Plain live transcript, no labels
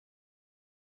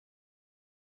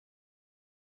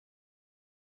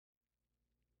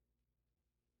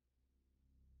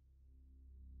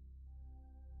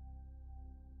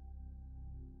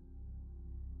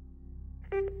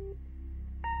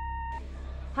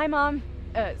Hi, Mom.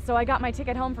 So I got my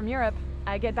ticket home from Europe.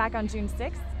 I get back on June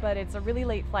 6th, but it's a really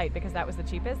late flight because that was the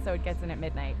cheapest, so it gets in at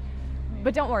midnight.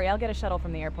 But don't worry, I'll get a shuttle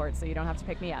from the airport so you don't have to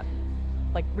pick me up.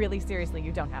 Like, really seriously,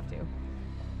 you don't have to.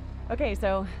 Okay,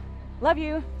 so love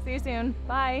you. See you soon.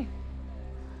 Bye.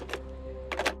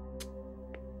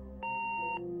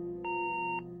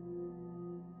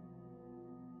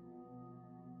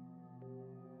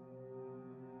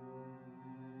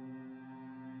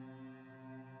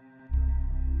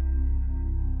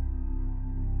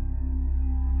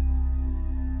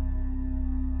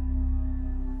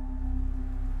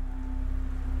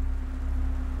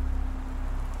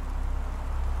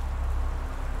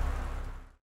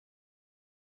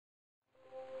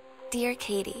 Dear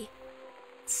Katie,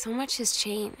 so much has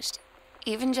changed,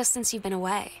 even just since you've been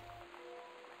away.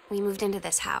 We moved into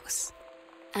this house.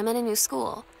 I'm in a new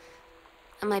school,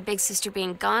 and my big sister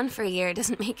being gone for a year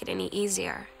doesn't make it any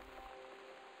easier.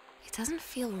 It doesn't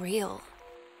feel real,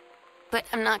 but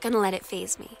I'm not gonna let it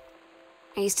faze me.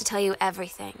 I used to tell you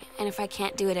everything, and if I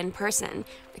can't do it in person,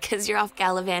 because you're off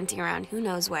gallivanting around who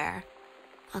knows where,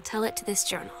 I'll tell it to this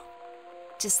journal,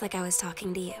 just like I was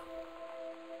talking to you.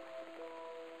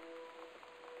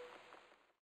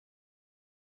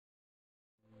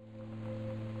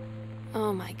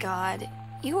 Oh my God,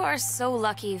 you are so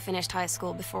lucky you finished high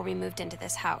school before we moved into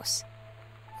this house.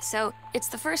 So, it's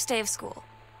the first day of school,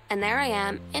 and there I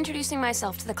am, introducing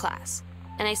myself to the class,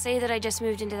 and I say that I just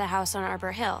moved into the house on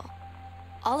Arbor Hill.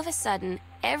 All of a sudden,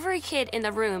 every kid in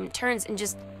the room turns and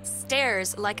just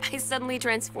stares like I suddenly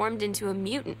transformed into a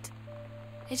mutant.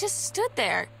 I just stood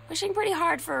there, wishing pretty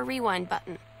hard for a rewind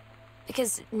button.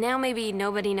 Because now maybe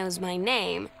nobody knows my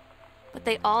name, but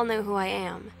they all know who I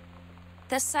am.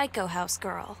 The Psycho House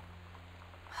girl.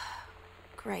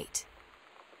 Great.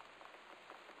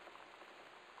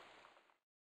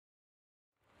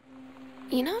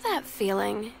 You know that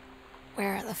feeling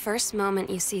where the first moment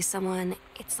you see someone,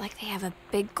 it's like they have a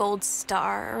big gold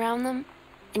star around them,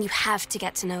 and you have to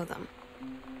get to know them?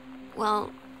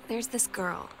 Well, there's this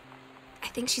girl. I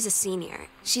think she's a senior.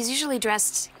 She's usually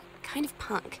dressed kind of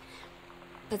punk,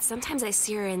 but sometimes I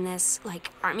see her in this,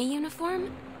 like, army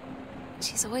uniform.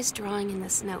 She's always drawing in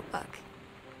this notebook,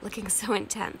 looking so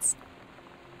intense.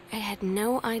 I had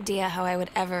no idea how I would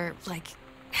ever, like,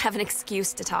 have an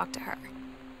excuse to talk to her.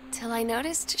 Till I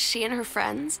noticed she and her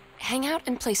friends hang out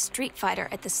and play Street Fighter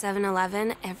at the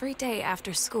 7-Eleven every day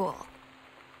after school.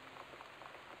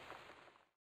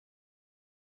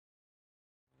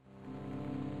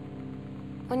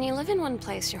 When you live in one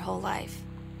place your whole life,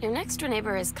 your next door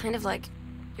neighbor is kind of like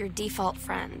your default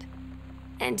friend.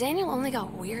 And Daniel only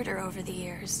got weirder over the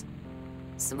years.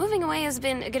 So moving away has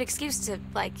been a good excuse to,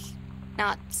 like,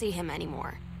 not see him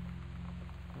anymore.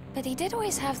 But he did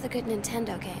always have the good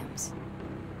Nintendo games.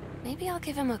 Maybe I'll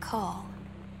give him a call.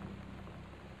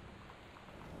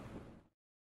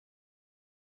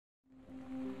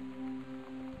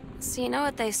 So you know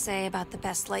what they say about the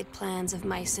best laid plans of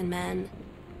mice and men?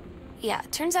 Yeah,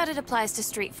 turns out it applies to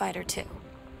Street Fighter too.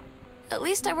 At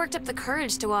least I worked up the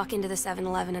courage to walk into the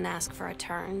 7-Eleven and ask for a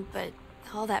turn, but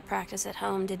all that practice at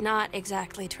home did not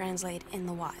exactly translate in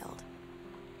the wild.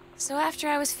 So after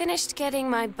I was finished getting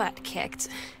my butt kicked,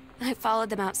 I followed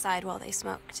them outside while they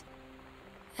smoked.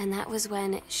 And that was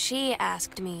when she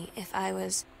asked me if I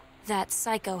was that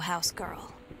Psycho House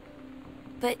girl.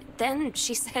 But then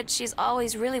she said she's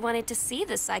always really wanted to see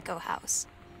the Psycho House.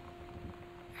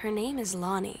 Her name is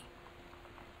Lonnie.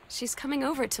 She's coming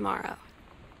over tomorrow.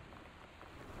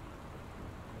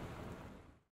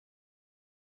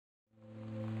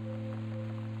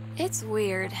 It's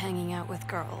weird hanging out with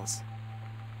girls.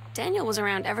 Daniel was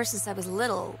around ever since I was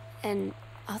little, and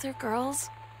other girls?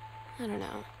 I don't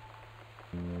know.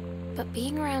 But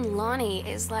being around Lonnie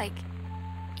is like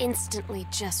instantly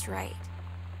just right.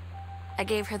 I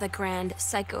gave her the grand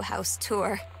Psycho House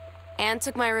tour and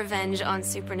took my revenge on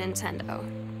Super Nintendo.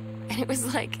 And it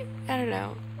was like, I don't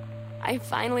know, I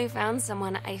finally found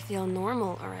someone I feel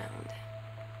normal around.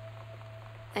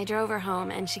 I drove her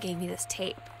home and she gave me this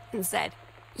tape and said,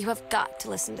 "You have got to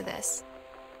listen to this."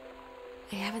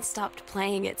 I haven't stopped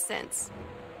playing it since.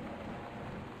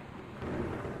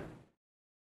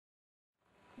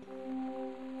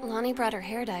 Lonnie brought her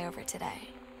hair dye over today.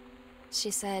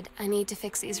 She said, "I need to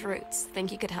fix these roots.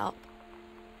 Think you could help?"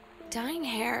 Dyeing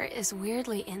hair is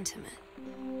weirdly intimate.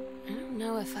 I don't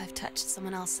know if I've touched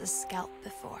someone else's scalp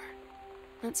before.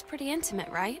 That's pretty intimate,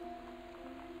 right?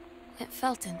 It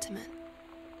felt intimate.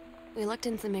 We looked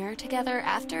into the mirror together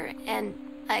after, and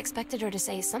I expected her to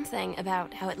say something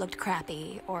about how it looked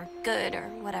crappy or good or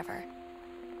whatever.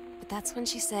 But that's when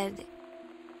she said,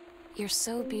 "You're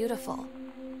so beautiful."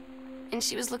 And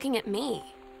she was looking at me,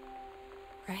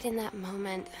 Right in that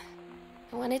moment,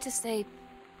 I wanted to say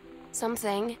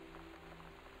something,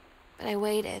 but I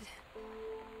waited,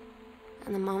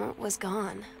 and the moment was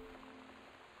gone.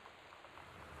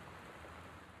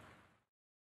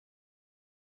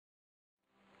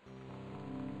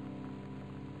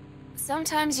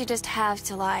 Sometimes you just have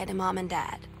to lie to Mom and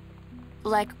Dad.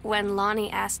 Like when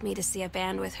Lonnie asked me to see a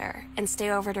band with her and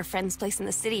stay over at her friend's place in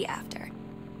the city after.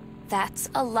 That's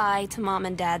a lie to Mom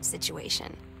and Dad's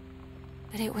situation.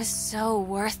 But it was so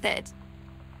worth it.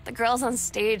 The girls on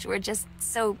stage were just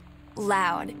so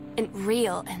loud and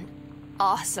real and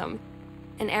awesome.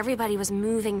 And everybody was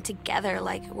moving together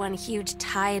like one huge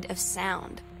tide of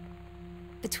sound.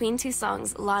 Between two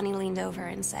songs, Lonnie leaned over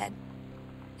and said,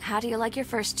 "How do you like your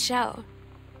first show?"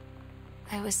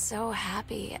 I was so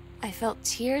happy. I felt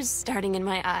tears starting in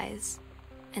my eyes.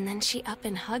 And then she up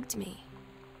and hugged me.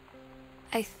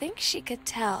 I think she could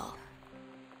tell.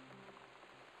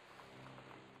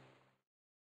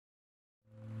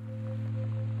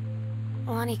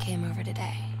 Lonnie came over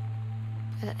today,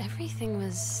 but everything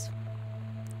was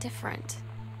different.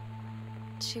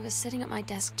 She was sitting at my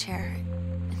desk chair,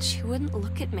 and she wouldn't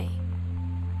look at me.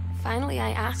 Finally,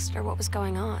 I asked her what was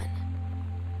going on.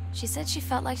 She said she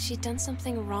felt like she'd done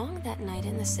something wrong that night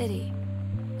in the city.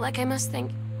 Like I must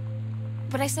think...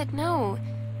 But I said no.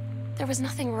 There was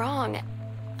nothing wrong.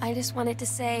 I just wanted to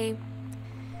say...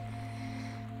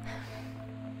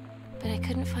 But I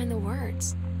couldn't find the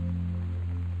words.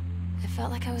 I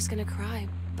felt like I was gonna cry,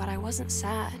 but I wasn't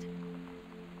sad.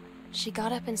 She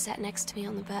got up and sat next to me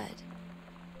on the bed.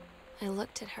 I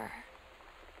looked at her.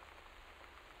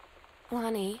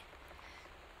 Lonnie,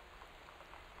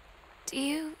 do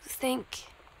you think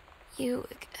you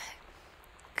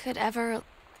could ever...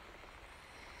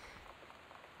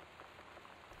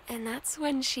 And that's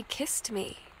when she kissed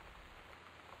me.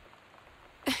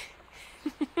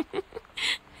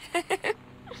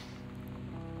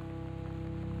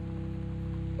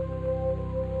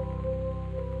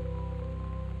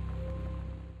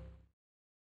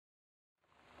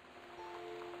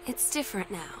 It's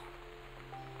different now.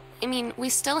 I mean, we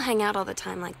still hang out all the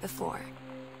time like before.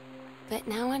 But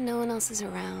now when no one else is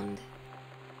around...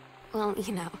 Well,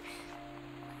 you know.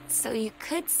 So you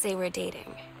could say we're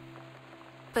dating.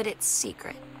 But it's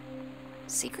secret.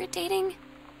 Secret dating?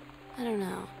 I don't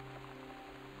know.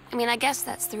 I mean, I guess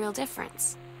that's the real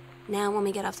difference. Now when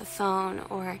we get off the phone,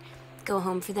 or go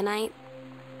home for the night,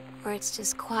 or it's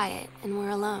just quiet and we're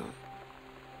alone,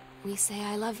 we say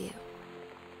I love you.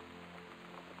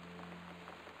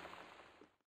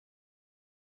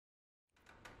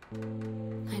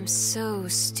 I'm so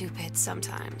stupid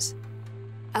sometimes.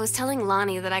 I was telling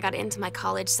Lonnie that I got into my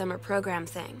college summer program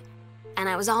thing, and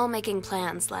I was all making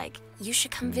plans like, you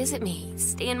should come visit me,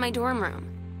 stay in my dorm room.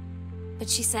 But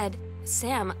she said,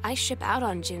 Sam, I ship out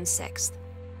on June 6th.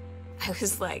 I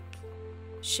was like,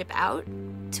 ship out?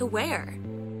 To where?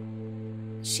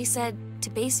 She said, to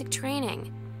basic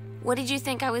training. What did you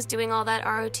think I was doing all that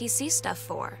ROTC stuff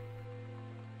for?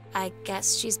 I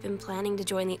guess she's been planning to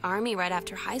join the army right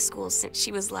after high school since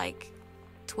she was like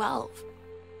 12.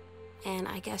 And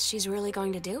I guess she's really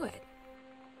going to do it.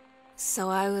 So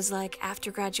I was like, after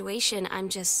graduation, I'm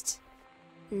just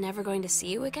never going to see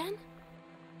you again?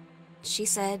 She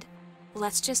said,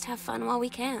 let's just have fun while we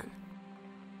can.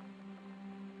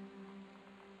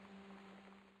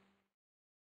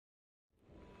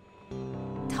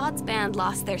 Todd's band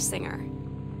lost their singer.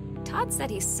 Todd said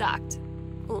he sucked.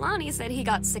 Lonnie said he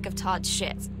got sick of Todd's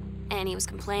shit, and he was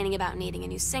complaining about needing a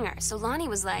new singer. So Lonnie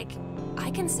was like, I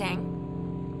can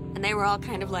sing. And they were all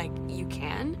kind of like, you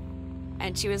can?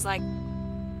 And she was like,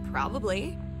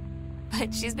 probably.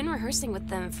 But she's been rehearsing with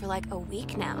them for like a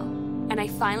week now. And I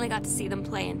finally got to see them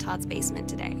play in Todd's basement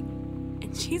today.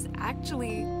 And she's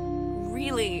actually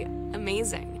really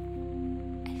amazing.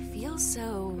 I feel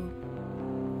so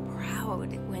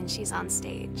proud when she's on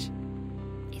stage.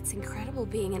 It's incredible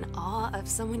being in awe of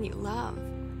someone you love.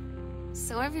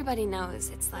 So everybody knows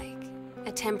it's like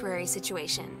a temporary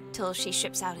situation till she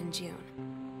ships out in June.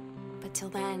 But till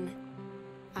then,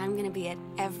 I'm gonna be at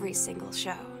every single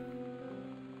show.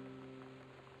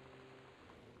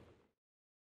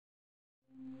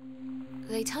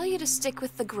 They tell you to stick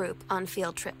with the group on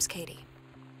field trips, Katie.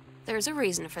 There's a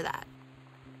reason for that.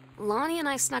 Lonnie and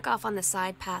I snuck off on the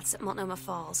side paths at Multnomah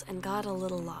Falls and got a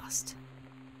little lost.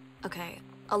 Okay,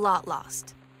 a lot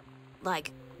lost.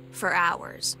 Like, for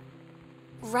hours.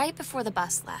 Right before the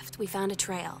bus left, we found a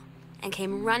trail and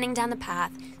came running down the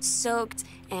path, soaked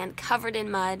and covered in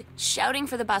mud, shouting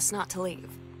for the bus not to leave.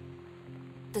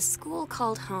 The school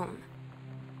called home.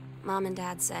 Mom and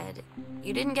Dad said,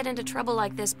 you didn't get into trouble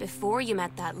like this before you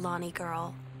met that Lonnie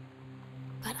girl.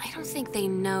 But I don't think they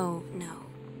know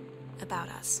about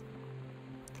us.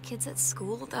 The kids at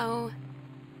school, though,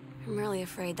 I'm really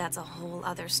afraid that's a whole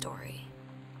other story.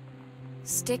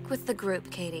 Stick with the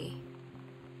group, Katie.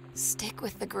 Stick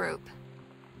with the group.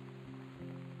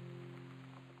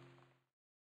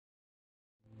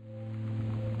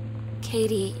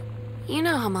 Katie, you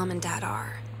know how Mom and Dad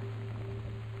are.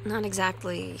 Not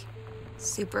exactly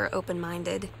super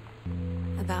open-minded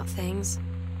about things.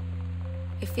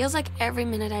 It feels like every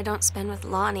minute I don't spend with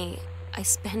Lonnie, I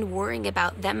spend worrying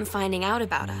about them finding out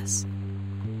about us.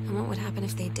 And what would happen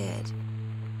if they did?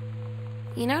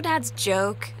 You know Dad's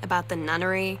joke about the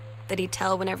nunnery that he'd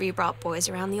tell whenever he brought boys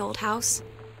around the old house?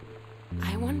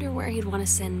 I wonder where he'd want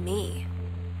to send me.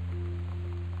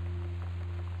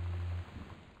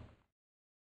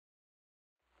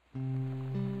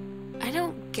 I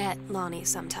don't get Lonnie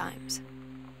sometimes.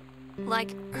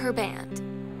 Like, her band,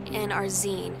 and our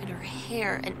zine, and her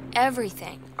hair, and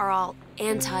everything are all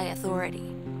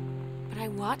anti-authority. But I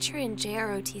watch her in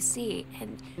JROTC,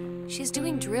 and she's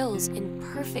doing drills in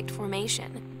perfect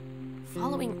formation,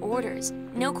 following orders,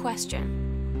 no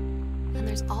question. And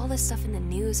there's all this stuff in the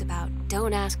news about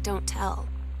don't ask, don't tell.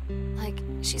 Like,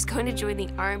 she's going to join the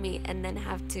army and then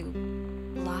have to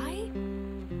lie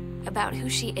about who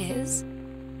she is.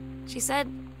 She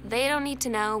said they don't need to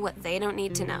know what they don't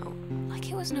need to know. Like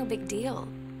it was no big deal.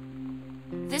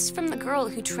 This from the girl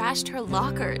who trashed her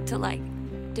locker to, like,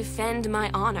 defend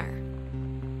my honor.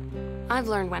 I've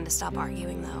learned when to stop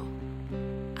arguing, though.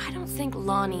 I don't think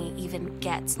Lonnie even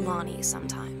gets Lonnie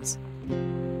sometimes.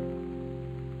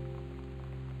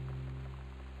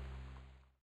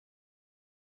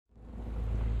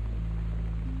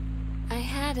 I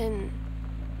had an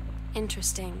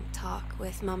interesting talk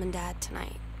with Mom and Dad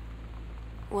tonight.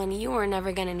 One you were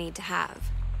never gonna need to have.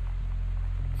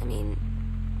 I mean,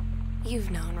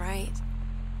 you've known, right?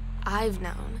 I've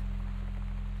known.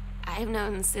 I've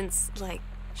known since, like,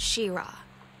 She-Ra.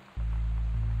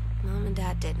 Mom and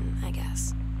Dad didn't, I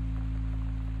guess.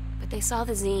 But they saw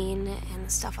the zine and the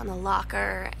stuff on the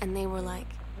locker, and they were like,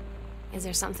 is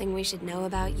there something we should know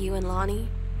about you and Lonnie?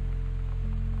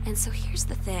 And so here's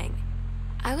the thing.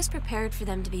 I was prepared for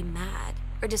them to be mad,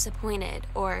 or disappointed,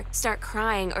 or start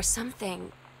crying, or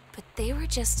something. But they were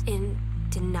just in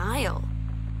denial.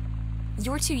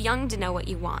 You're too young to know what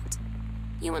you want.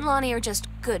 You and Lonnie are just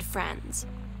good friends.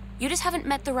 You just haven't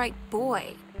met the right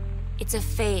boy. It's a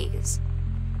phase.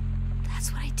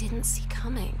 That's what I didn't see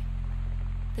coming.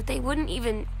 That they wouldn't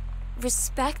even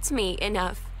respect me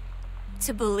enough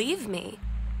to believe me.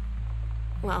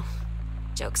 Well,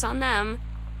 joke's on them,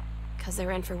 'cause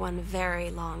they're in for one very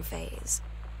long phase.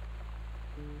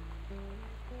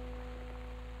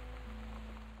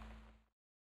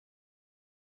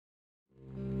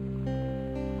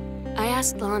 I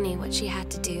asked Lonnie what she had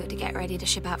to do to get ready to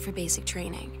ship out for basic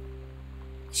training.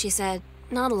 She said,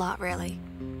 not a lot, really.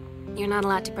 You're not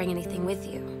allowed to bring anything with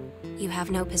you. You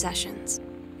have no possessions,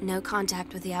 no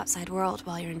contact with the outside world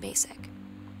while you're in basic.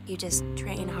 You just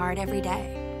train hard every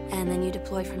day, and then you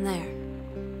deploy from there.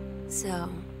 So,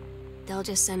 they'll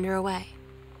just send her away.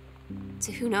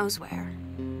 To who knows where.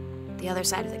 The other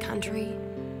side of the country?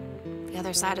 The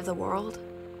other side of the world?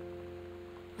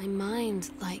 My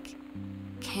mind, like,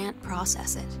 can't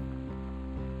process it.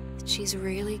 That she's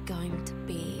really going to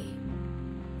be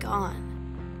gone.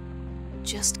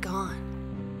 Just gone.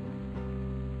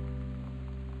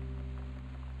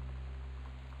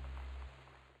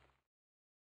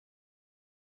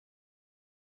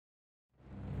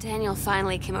 Daniel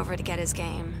finally came over to get his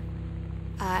game.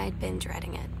 I'd been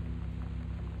dreading it.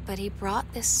 But he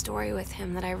brought this story with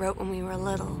him that I wrote when we were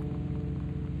little.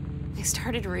 I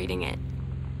started reading it,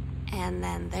 and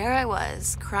then there I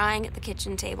was, crying at the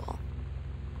kitchen table.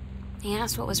 He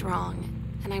asked what was wrong,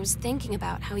 and I was thinking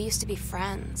about how we used to be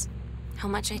friends, how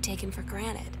much I'd taken for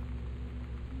granted.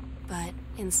 But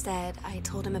instead, I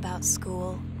told him about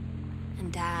school,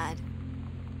 and Dad,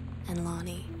 and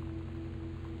Lonnie.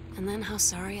 And then how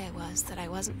sorry I was that I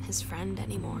wasn't his friend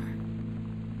anymore.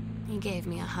 He gave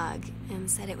me a hug and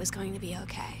said it was going to be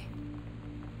okay.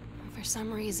 And for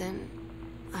some reason,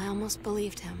 I almost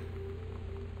believed him.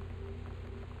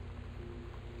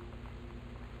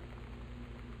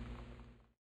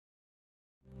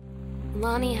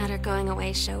 Lonnie had her going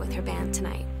away show with her band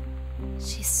tonight.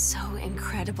 She's so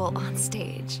incredible on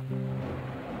stage.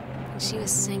 When she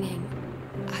was singing,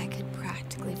 I could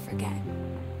practically forget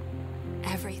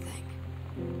everything.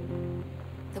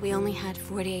 That we only had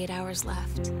 48 hours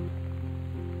left.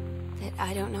 That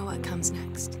I don't know what comes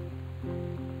next.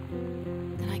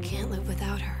 That I can't live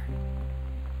without her.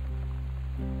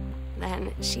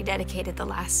 Then she dedicated the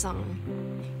last song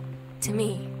to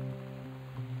me.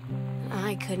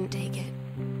 I couldn't take it.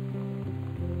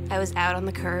 I was out on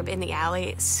the curb in the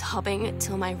alley, sobbing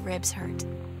till my ribs hurt.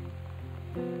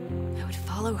 I would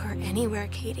follow her anywhere,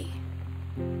 Katie.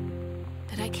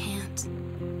 But I can't.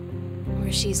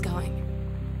 Where she's going.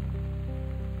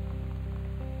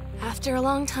 After a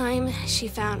long time, she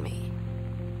found me.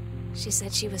 She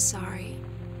said she was sorry.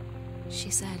 She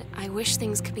said, I wish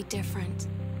things could be different.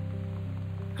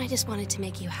 I just wanted to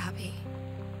make you happy.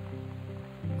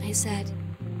 I said,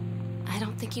 I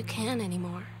don't think you can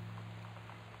anymore.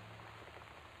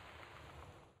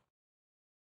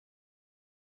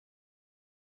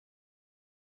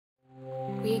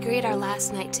 We agreed our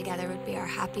last night together would be our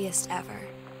happiest ever,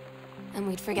 and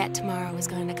we'd forget tomorrow was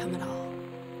going to come at all.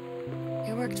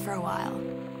 It worked for a while.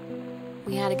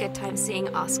 We had a good time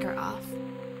seeing Oscar off,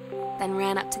 then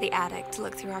ran up to the attic to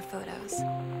look through our photos,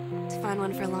 to find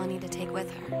one for Lonnie to take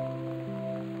with her.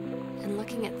 And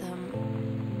looking at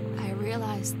them, I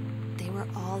realized they were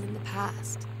all in the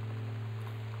past,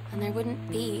 and there wouldn't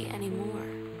be any more.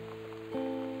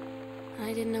 And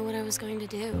I didn't know what I was going to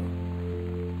do.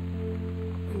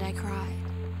 And I cried,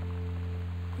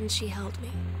 and she held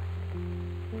me.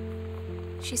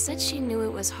 She said she knew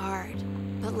it was hard,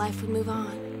 but life would move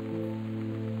on.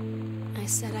 I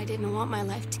said I didn't want my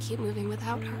life to keep moving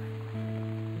without her.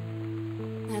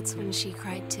 That's when she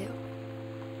cried too.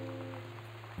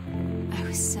 I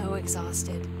was so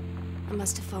exhausted. I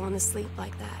must have fallen asleep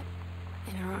like that,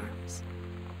 in her arms.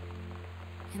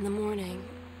 In the morning,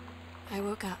 I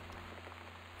woke up,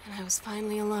 and I was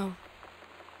finally alone.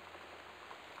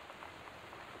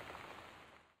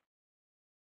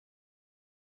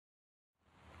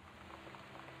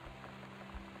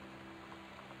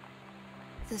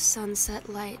 The sunset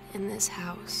light in this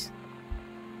house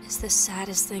is the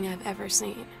saddest thing I've ever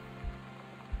seen.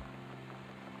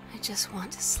 I just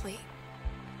want to sleep.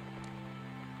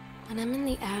 When I'm in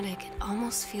the attic, it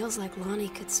almost feels like Lonnie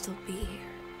could still be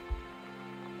here.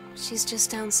 She's just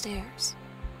downstairs.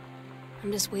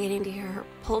 I'm just waiting to hear her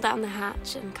pull down the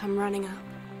hatch and come running up.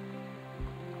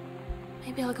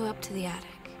 Maybe I'll go up to the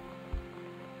attic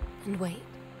and wait.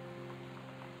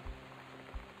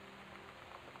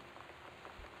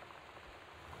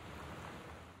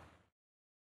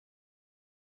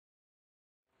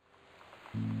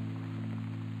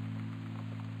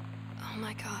 Oh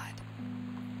my God.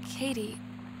 Katie,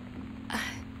 I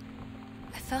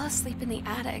fell asleep in the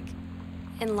attic,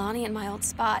 in Lonnie in my old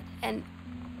spot, and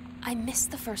I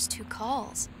missed the first 2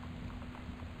 calls.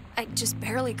 I just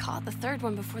barely caught the third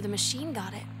one before the machine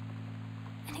got it.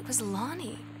 And it was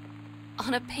Lonnie,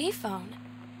 on a payphone.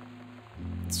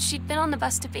 She'd been on the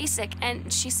bus to Basic,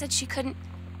 and she said she couldn't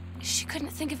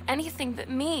think of anything but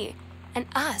me and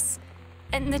us,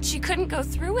 and that she couldn't go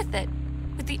through with it,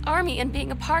 with the Army and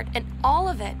being apart and all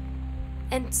of it.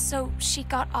 And so she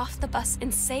got off the bus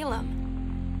in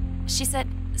Salem. She said,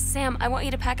 Sam, I want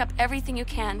you to pack up everything you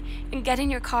can and get in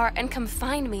your car and come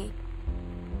find me.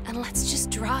 And let's just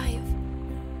drive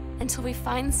until we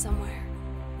find somewhere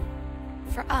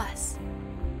for us.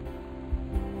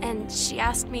 And she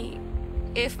asked me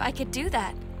if I could do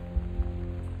that.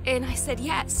 And I said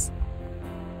yes.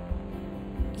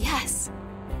 Yes.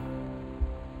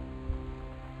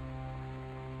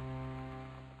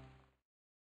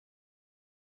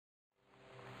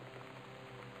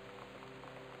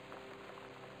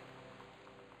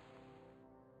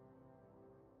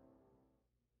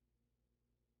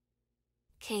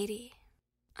 Katie,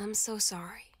 I'm so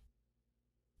sorry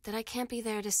that I can't be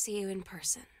there to see you in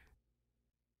person,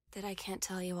 that I can't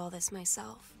tell you all this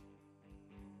myself.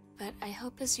 But I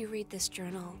hope as you read this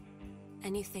journal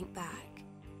and you think back,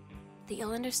 that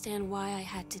you'll understand why I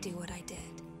had to do what I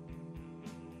did,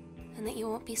 and that you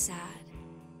won't be sad,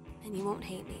 and you won't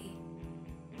hate me,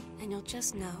 and you'll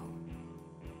just know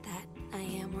that I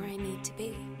am where I need to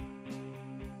be.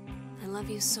 I love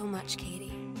you so much,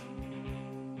 Katie.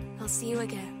 I'll see you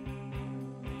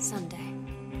again someday.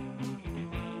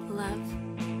 Love.